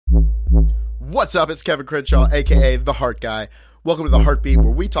What's up? It's Kevin Crenshaw, aka The Heart Guy. Welcome to The Heartbeat,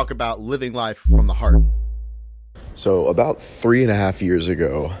 where we talk about living life from the heart. So about 3.5 years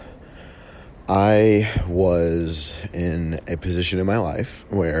ago, I was in a position in my life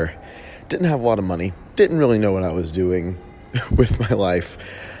where I didn't have a lot of money, didn't really know what I was doing with my life,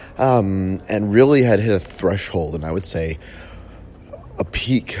 and really had hit a threshold, and I would say a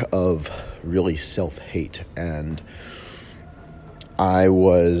peak of really self-hate, and I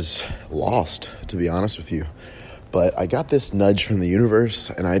was lost, to be honest with you. But I got this nudge from the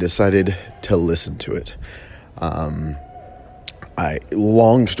universe, and I decided to listen to it.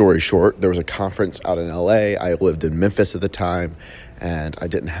 Long story short, there was a conference out in LA. I lived in Memphis at the time, and I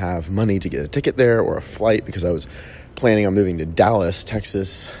didn't have money to get a ticket there or a flight because I was planning on moving to Dallas,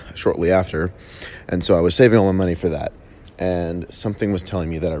 Texas shortly after. And so I was saving all my money for that. And something was telling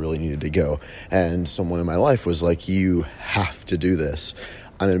me that I really needed to go. And someone in my life was like, you have to do this.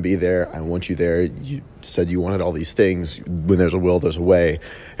 I'm going to be there. I want you there. You said you wanted all these things. When there's a will, there's a way.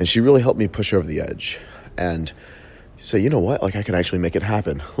 And she really helped me push over the edge. And say, you know what? Like, I can actually make it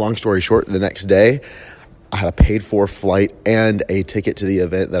happen. Long story short, the next day, I had a paid-for flight and a ticket to the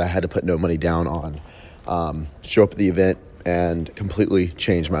event that I had to put no money down on. Show up at the event and completely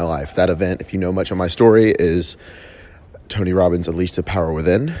changed my life. That event, if you know much of my story, is Tony Robbins' Unleash the Power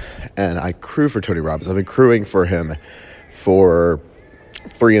Within. And I crew for Tony Robbins. I've been crewing for him for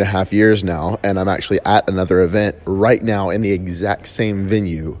 3.5 years now, and I'm actually at another event right now in the exact same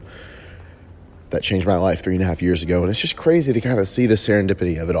venue that changed my life 3.5 years ago. And it's just crazy to kind of see the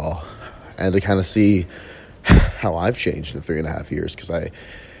serendipity of it all and to kind of see how I've changed in 3.5 years, because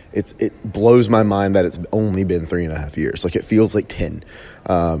it blows my mind that it's only been 3.5 years. Like, it feels like 10.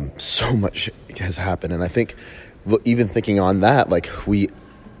 So much has happened. And I think even thinking on that, like, we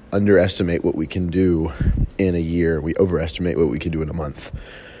underestimate what we can do in a year. We overestimate what we can do in a month.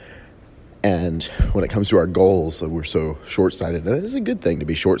 And when it comes to our goals, we're so short-sighted. And it's a good thing to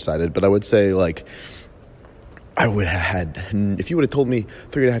be short-sighted, but I would say, like, I would have had, if you would have told me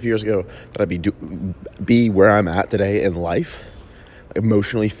 3.5 years ago that I'd be where I'm at today in life,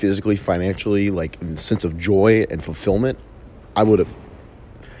 emotionally, physically, financially, like, in the sense of joy and fulfillment, I couldn't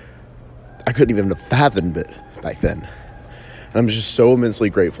even have fathomed it back then. And I'm just so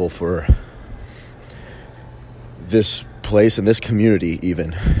immensely grateful for this place and this community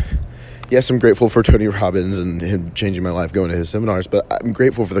even. Yes, I'm grateful for Tony Robbins and him changing my life, going to his seminars, but I'm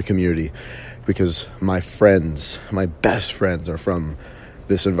grateful for the community because my friends, my best friends, are from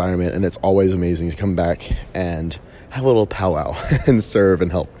this environment, and it's always amazing to come back and have a little powwow and serve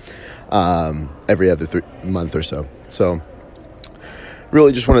and help every other month or so. So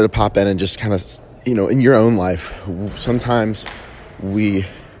really just wanted to pop in and just kind of, in your own life, sometimes we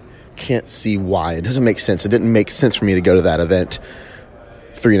can't see why. It doesn't make sense. It didn't make sense for me to go to that event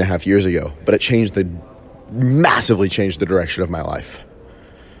 3.5 years ago, but it massively changed the direction of my life.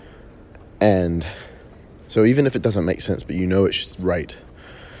 And so even if it doesn't make sense, but it's right,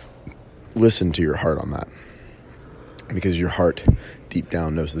 listen to your heart on that, because your heart deep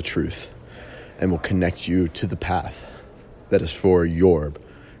down knows the truth and will connect you to the path that is for your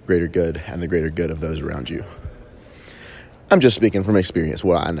greater good and the greater good of those around you. I'm just speaking from experience,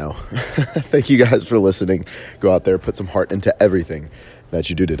 what I know. Thank you guys for listening. Go out there, put some heart into everything that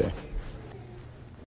you do today.